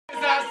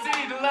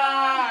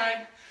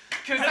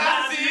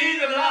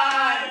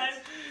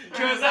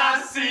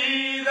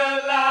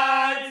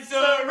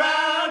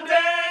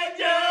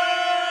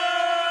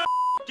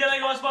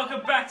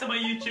welcome back to my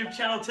YouTube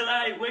channel.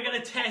 Today we're going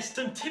to test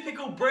some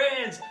typical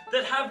brands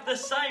that have the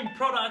same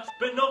product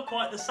but not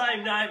quite the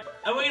same name,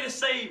 and we're going to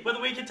see whether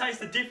we can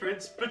taste the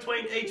difference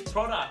between each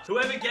product.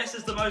 Whoever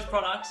guesses the most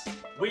products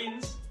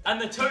wins,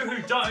 and the two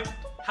who don't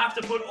have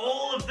to put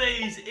all of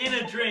these in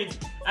a drink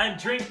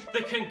and drink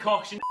the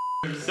concoction.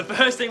 The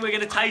first thing we're going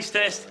to taste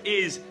test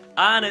is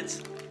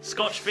Arnott's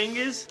Scotch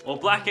Fingers or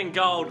Black and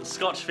Gold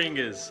Scotch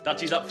Fingers.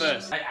 Dutchie's up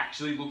first. They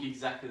actually look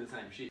exactly the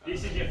same shit.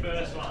 This is your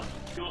first one.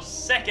 Your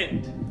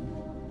second.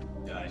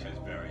 Yeah, it tastes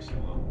very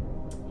similar.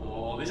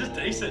 Oh, this is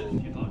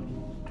decent. You'd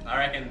like. I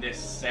reckon this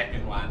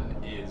second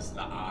one is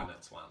the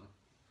Arnott's one.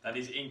 That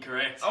is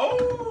incorrect.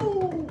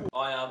 Oh!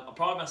 I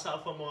pride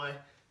myself on my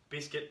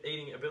biscuit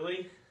eating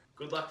ability.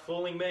 Good luck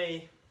fooling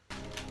me.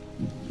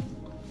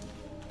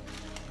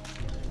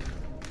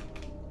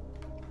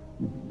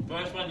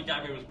 First one you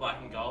gave me was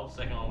Black and Gold,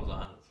 second one was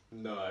Arnott's.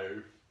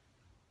 No.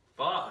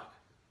 Fuck.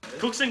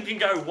 Cookson can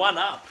go one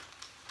up.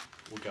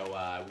 We'll go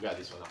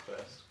this one up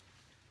first.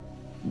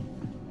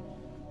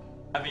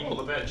 Having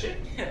the bird shit.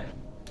 Yeah.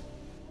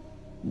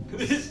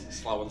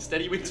 Slow and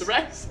steady wins the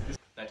race.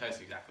 They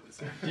taste exactly the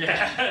same.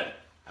 Yeah.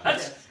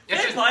 That's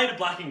It's just played to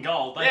Black and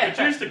Gold. They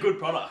produced a good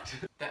product.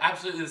 They're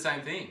absolutely the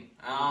same thing.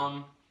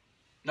 No,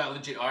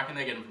 legit, I reckon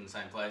they get them from the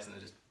same place and they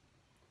just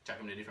chuck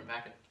them in a different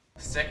packet.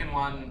 The second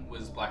one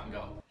was Black and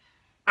Gold.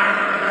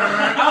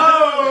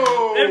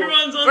 Oh!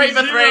 Everyone's on 3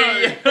 for 0.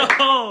 3.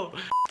 Oh.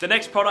 The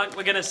next product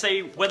we're going to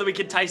see whether we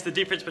can taste the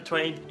difference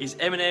between is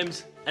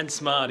M&M's and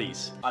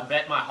Smarties. I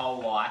bet my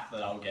whole life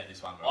that I'll get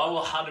this one right. I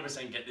will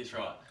 100% get this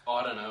right.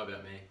 I don't know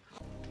about me.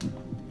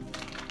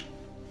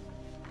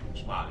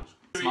 Smarties.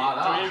 Smart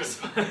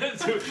ass.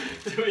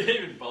 Do we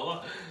even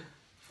bother?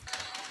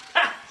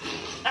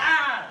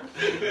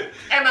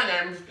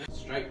 M&M's.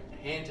 Straight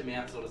hand to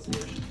mouth sort of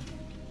solution.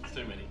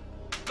 Too many.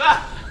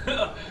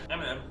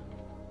 M&M.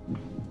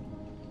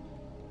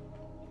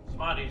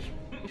 Smarties.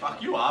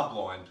 Fuck, you are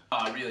blind. Oh,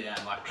 I really am.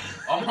 Like,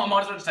 I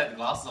might as well just take the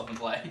glasses off and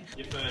play.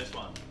 Your first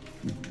one.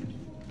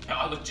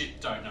 I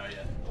legit don't know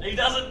yet. He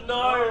doesn't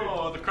know.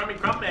 Oh, the crummy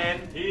crumb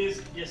man.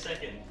 Here's your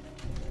second.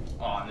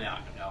 Oh, now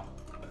I can tell.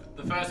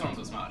 The first one's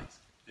with Smarties.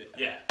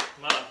 Yeah.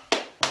 Mother.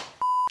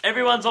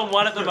 Everyone's on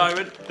one at the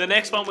moment. The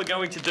next one we're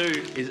going to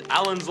do is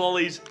Allen's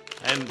Lollies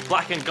and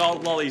Black and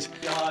Gold Lollies.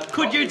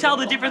 Could you tell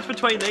the difference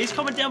between these?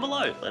 Comment down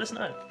below. Let us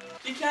know.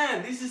 You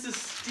can. This is as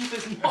stiff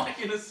as Mike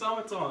in the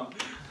summertime.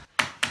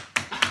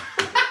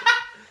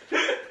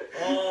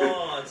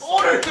 Oh, it's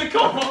Order in the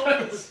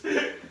comments.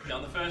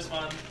 on the first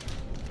one.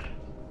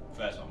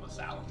 First one was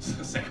Allen's.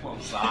 The second one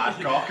was hard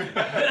cock.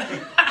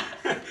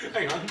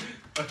 Hang on.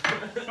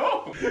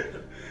 Oh!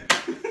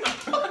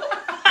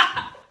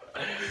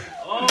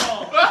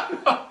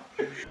 Oh!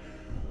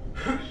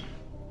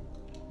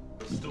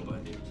 Still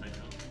both even same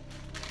time.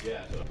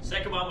 Yeah.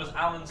 Second one was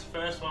Allen's.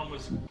 First one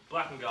was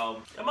Black and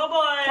Gold. Come on,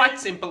 boy! Quite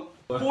simple.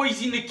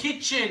 Boys in the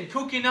kitchen,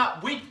 cooking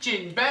up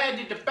witching, bad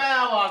in the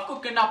power,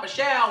 cooking up a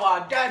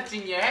shower, dad's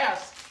in your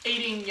house,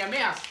 eating your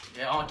mouse.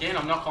 Yeah, again,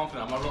 I'm not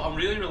confident. I'm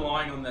really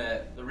relying on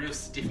the real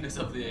stiffness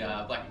of the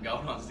Black and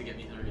Gold ones to get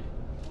me through.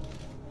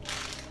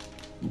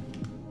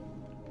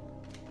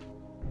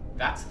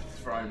 That's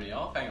thrown me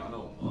off. Hang on.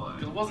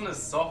 Because it wasn't as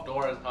soft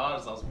or as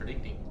hard as I was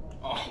predicting.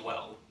 Oh,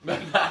 well.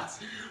 that's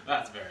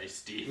very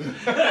stiff.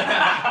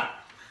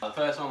 The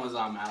first one was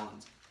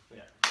Allen's.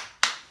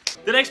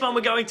 The next one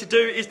we're going to do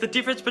is the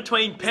difference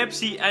between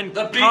Pepsi and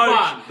The Coke. big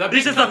one.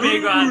 This is the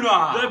big one.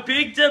 kahuna. The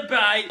big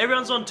debate.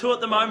 Everyone's on two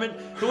at the moment.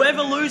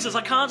 Whoever loses,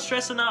 I can't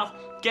stress enough,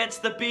 gets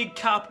the big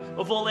cup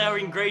of all our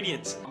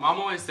ingredients. Mum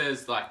always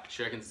says, like,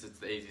 she reckons it's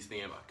the easiest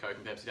thing ever. Coke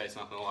and Pepsi taste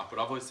nothing alike, but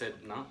I've always said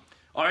no.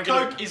 I reckon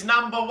Coke is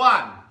number 1.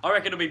 I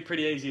reckon it'll be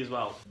pretty easy as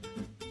well.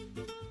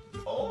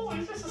 Oh,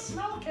 is this a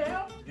smell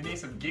cow? You need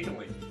some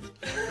giggling.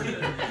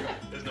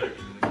 There's no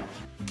giggling.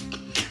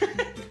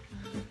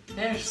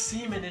 There's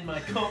semen in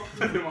my cup.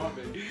 It might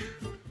be.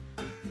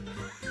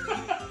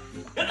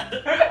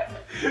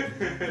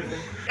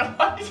 Why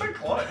are you so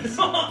close?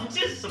 I'm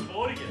just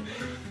supporting it.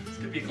 It's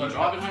gonna be You close.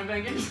 driving home,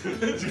 Bangin? It's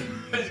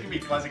gonna be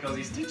classic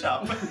Aussie stitch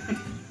up.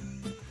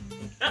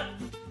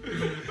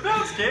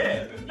 I'm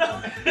scared.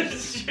 No,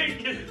 it's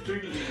drinking it.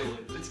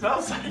 It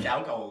smells like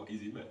alcohol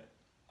is in it.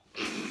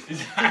 Is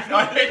that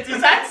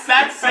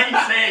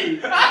CC?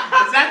 Is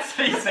that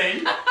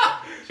CC?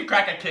 Should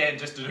crack a can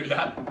just to do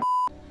that.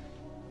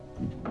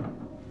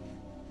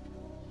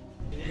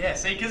 Yeah,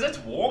 see, because it's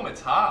warm,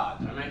 it's hard.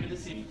 I'm making a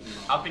decision.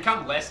 I've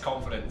become less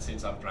confident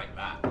since I've drank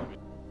that.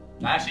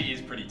 That actually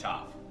is pretty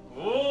tough.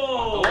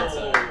 Oh!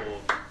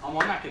 I'm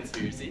on that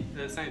conspiracy.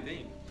 They're the same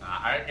thing.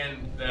 I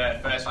reckon the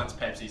first one's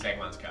Pepsi, second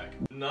one's Coke.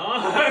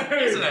 No!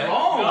 Isn't it?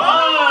 Wrong.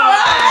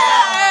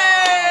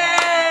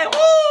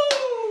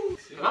 Oh! Woo!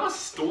 I'm a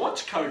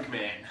staunch Coke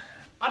man.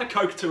 I had a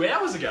Coke 2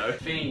 hours ago.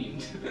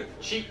 Fiend.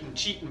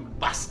 Cheating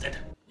bastard.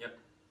 Yep.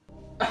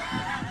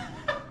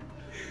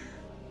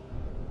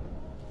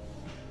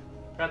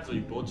 Proudly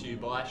brought to you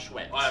by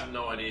Schweppes. I have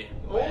no idea.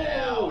 Oh,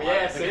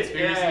 yeah, The see?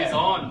 conspiracy Yeah. is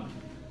on.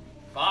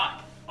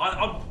 Fuck.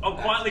 I'm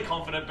quietly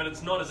confident, but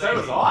it's not as easy. So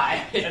was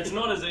I. It's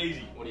not as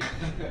easy. What do you...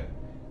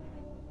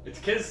 It's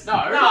because No.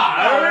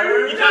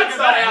 You can't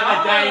say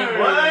how the game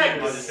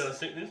I'm works. just gonna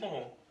stick this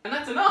on. And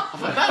that's enough.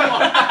 That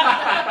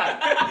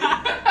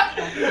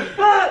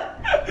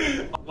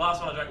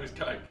Last one I drank was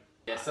Coke.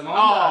 Yes, I'm Oh,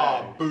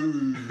 on.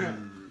 boo.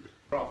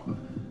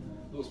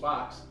 Little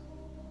sparks.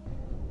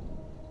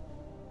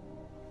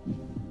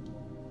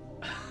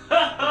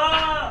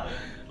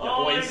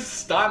 Oh, Boy's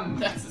stunned.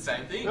 That's the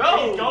same thing.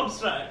 Oh. he's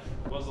gobsmacked.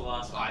 What was the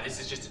last one? Alright, this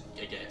is just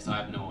a guess. I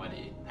have no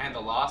idea. And the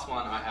last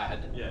one I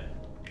had, Yeah.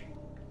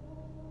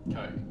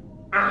 Coke.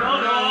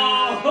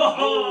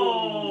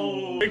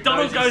 No!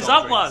 McDonald's Cozy goes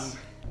soft up one. drinks.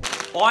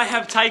 I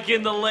have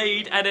taken the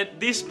lead, and at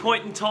this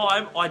point in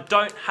time, I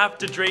don't have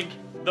to drink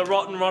the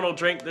Rotten Ronald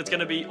drink that's going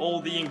to be all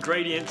the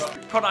ingredients.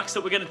 Products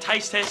that we're going to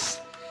taste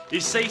test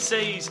is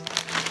CC's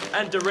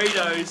and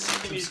Doritos.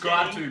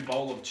 Subscribe to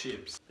Bowl of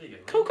Chips. There you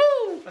go.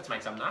 Cool. Let's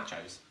make some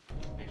nachos.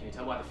 And can you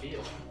tell by the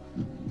feel?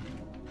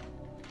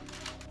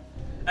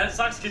 And it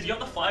sucks because you got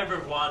the flavour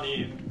of one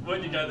in.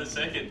 Where'd you go the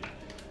second?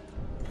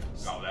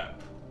 Oh, that.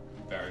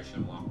 Very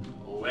similar.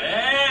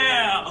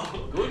 Wow!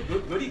 Good,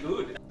 good, goody,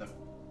 good. The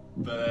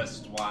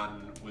first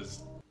one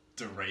was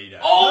Doritos.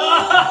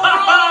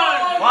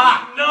 Oh!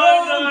 What?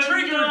 No, no,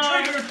 Trigger, no.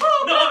 trigger.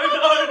 No,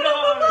 no,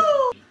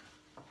 no!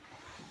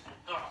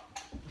 Oh.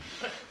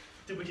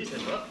 Did we just say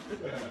what?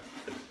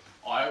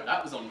 I hope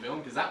that was on film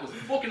because that was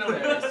fucking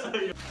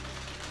hilarious.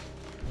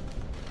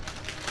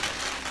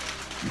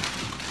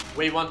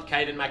 We want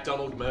Caden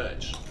MacDonald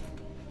merch.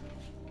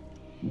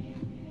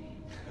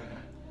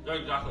 They're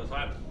exactly the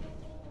same.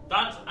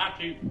 That's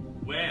actually,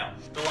 wow.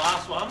 The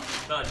last one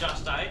that I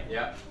just ate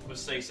Yeah. was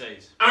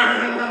CC's.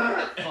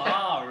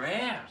 Far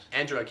out.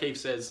 Andrew O'Keefe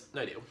says,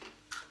 no deal.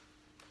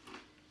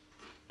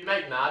 You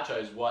make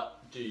nachos,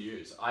 what do you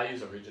use? I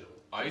use original.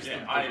 I use,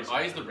 Yeah, I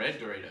use the red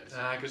Doritos.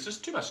 Because it's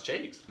just too much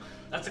cheese.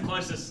 That's the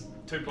closest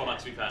two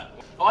products we've had.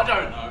 I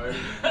don't know.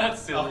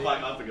 That's silly.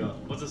 I forgot.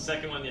 What's the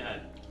second one you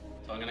had?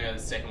 So I'm gonna go. The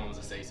second one was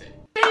a CC.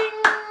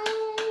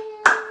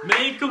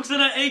 Me and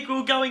Cookson are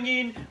equal going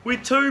in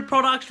with 2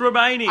 products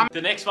remaining. The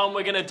next one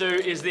we're gonna do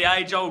is the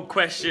age-old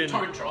question.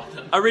 Don't try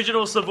them.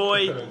 Original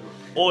Savoy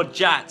or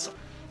Jats?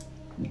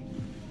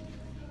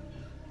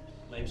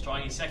 Liam's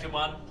trying his second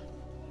one.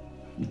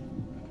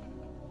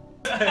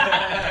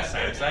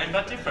 Same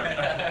but different.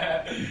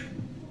 I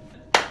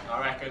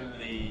reckon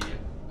the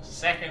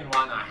second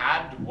one I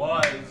had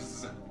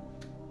was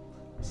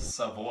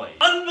Savoy.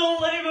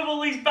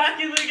 Unbelievable, he's back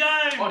in the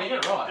game! Oh, you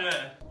got it right.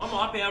 Yeah. I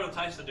might be able to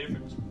taste the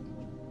difference.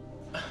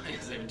 He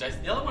doesn't even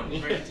taste the other one. He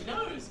reads his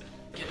nose.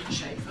 Getting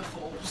shape for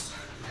falls.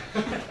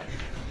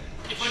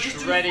 If I just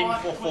do Shredding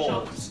 5 for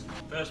push-ups. falls.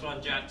 First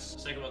one Jats,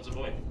 second one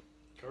Savoy.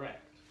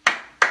 Correct.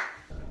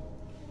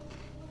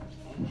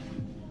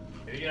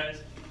 Here he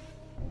goes.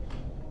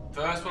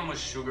 First one was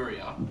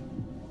sugarier,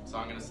 so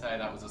I'm gonna say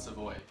that was a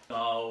Savoy.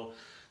 Oh,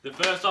 the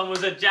first one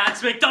was a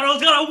Jats.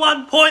 McDonald's got a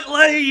 1-point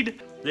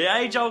lead! The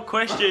age-old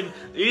question,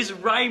 is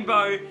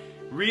Rainbow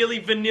really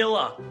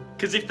vanilla?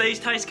 Because if these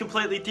taste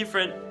completely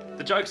different,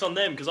 the joke's on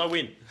them, because I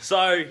win.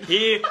 So,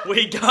 here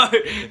we go.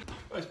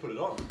 Let's put it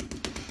on.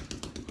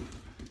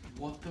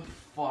 What the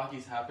fuck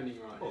is happening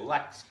right Oh, now?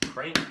 lacks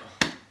cream.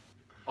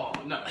 Oh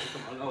no,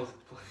 come on,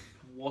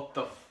 what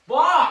the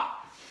fuck?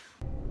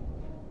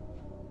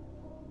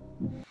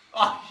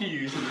 Oh,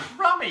 you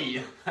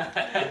crummy.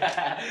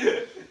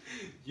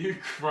 You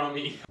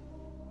crummy.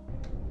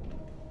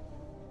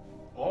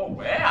 Oh,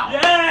 wow.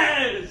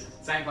 Yes!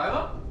 Same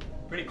flavour?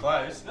 Pretty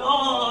close.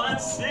 Oh,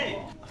 that's sick.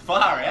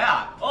 Far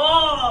out.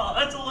 Oh,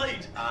 that's a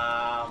lead.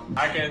 I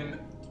reckon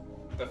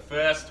the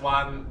first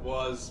one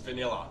was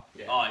vanilla.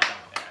 Yeah. Oh, he's done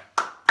it.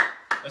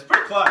 It's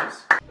pretty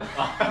close.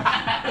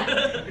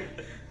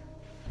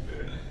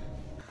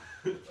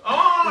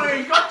 Oh,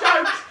 he's got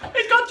jokes!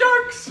 He's got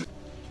jokes!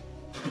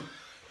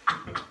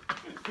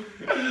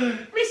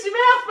 Miss your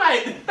mouth,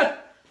 mate!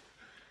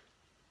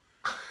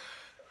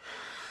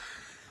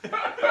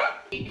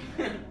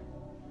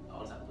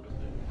 I'll just have a little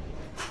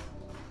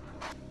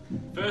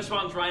bit. First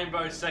one's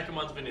rainbow, second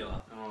one's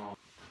vanilla. Oh.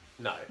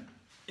 No.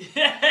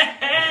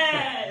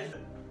 Yes!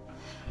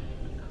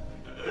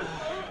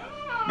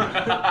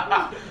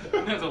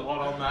 There's a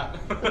lot on that.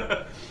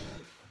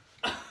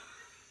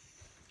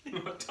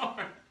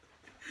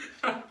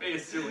 Don't be a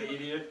silly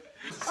idiot.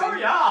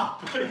 Hurry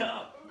up! Hurry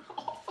up.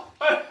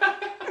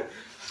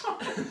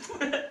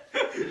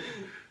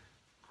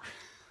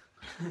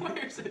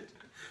 Where is it?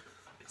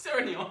 Is there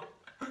any on?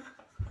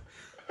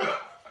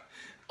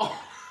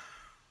 Oh.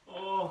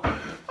 Oh.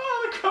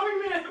 Oh, the coming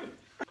man!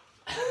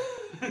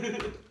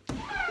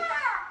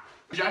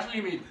 Did you actually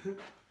give me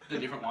the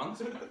different ones?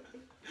 They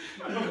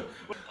were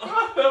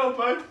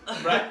both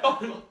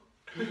rainbow.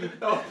 They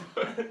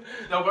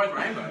were both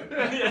rainbow.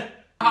 Yeah.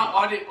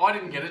 I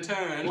didn't get a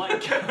turn.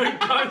 Like, go.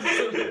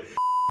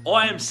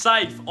 I am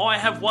safe. I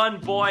have won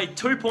by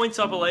 2 points,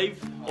 I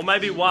believe, or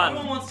maybe No 1.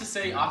 one wants to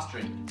see us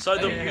drink. So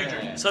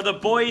the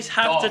boys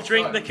have to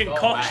drink the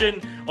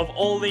concoction of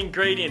all the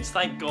ingredients.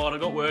 Thank God, I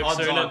got work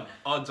soon.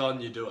 Odds on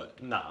you do it.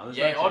 No.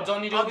 Yeah, odds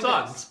on you do it. Odds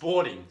on.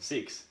 Sporting.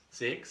 6.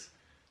 6,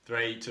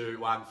 3, 2,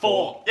 1, 4.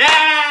 4.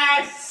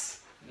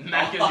 Yes!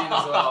 Macca's in as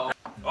well.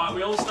 Alright,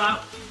 we all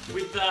start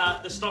with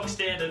the stock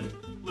standard.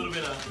 A little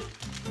bit of.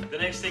 The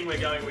next thing we're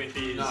going with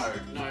is. No.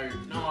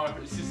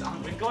 This is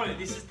We've got it.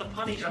 This is the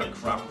punishment.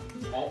 Crumb.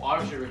 Oh, I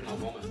actually reckon I'll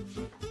vomit.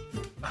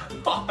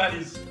 Oh, that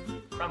is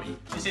crummy.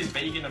 This is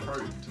vegan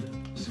approved.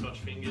 Scotch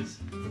fingers.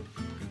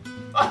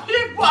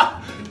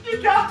 What?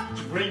 You can't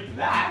drink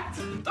that.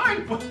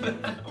 Don't put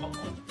that on.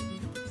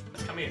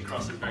 It's coming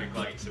across as very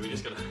gluggy, so we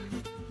just gotta.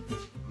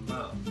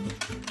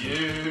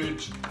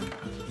 Huge.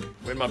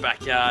 We're in my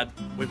backyard.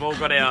 We've all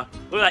got our.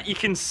 Look at that. You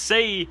can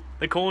see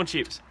the corn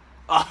chips.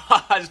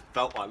 Oh, I just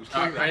felt one.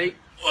 Alright, ready?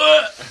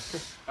 I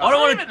don't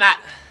want to.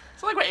 that.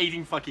 It's like we're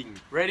eating fucking.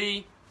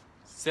 Ready,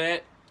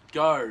 set,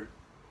 go.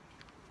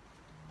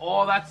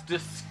 Oh, that's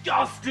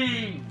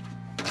disgusting.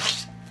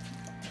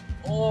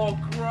 Oh,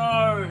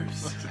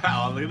 gross.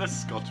 Oh, look at the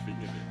Scotch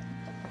finger bit.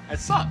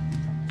 It's not.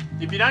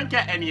 If you don't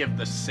get any of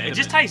the sediment,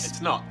 just tastes-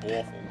 It's not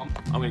awful.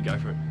 I'm gonna go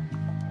for it.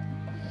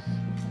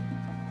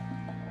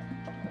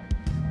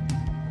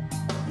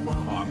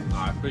 Oh,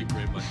 no, pretty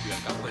grim like you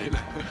got clean.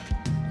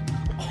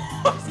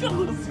 Oh, it's got a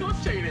little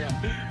Scotch in out.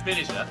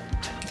 Finish it.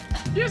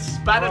 You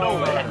spat it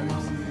all out.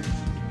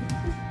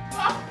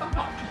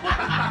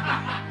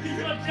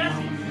 You got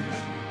Jesse.